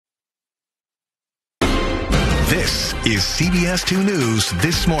This is CBS 2 News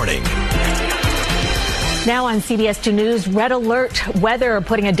This Morning. Now on CBS 2 News, red alert weather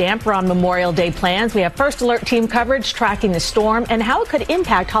putting a damper on Memorial Day plans. We have first alert team coverage tracking the storm and how it could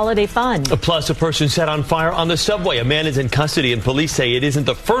impact holiday fun. Plus, a person set on fire on the subway. A man is in custody and police say it isn't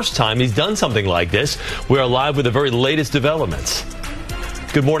the first time he's done something like this. We are live with the very latest developments.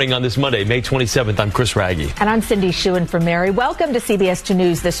 Good morning on this Monday, May 27th. I'm Chris Wragge. And I'm Cindy Schuin for Mary. Welcome to CBS 2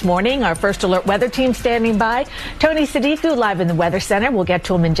 News This Morning. Our first alert weather team standing by. Tony Sadiku live in the Weather Center. We'll get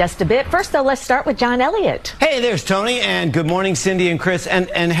to him in just a bit. First, though, let's start with John Elliott. Hey, there's Tony, and good morning, Cindy and Chris, and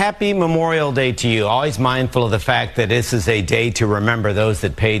happy Memorial Day to you. Always mindful of the fact that this is a day to remember those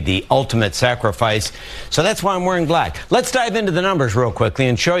that paid the ultimate sacrifice. So that's why I'm wearing black. Let's dive into the numbers real quickly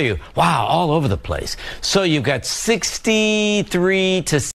and show you, wow, all over the place. So you've got 63 to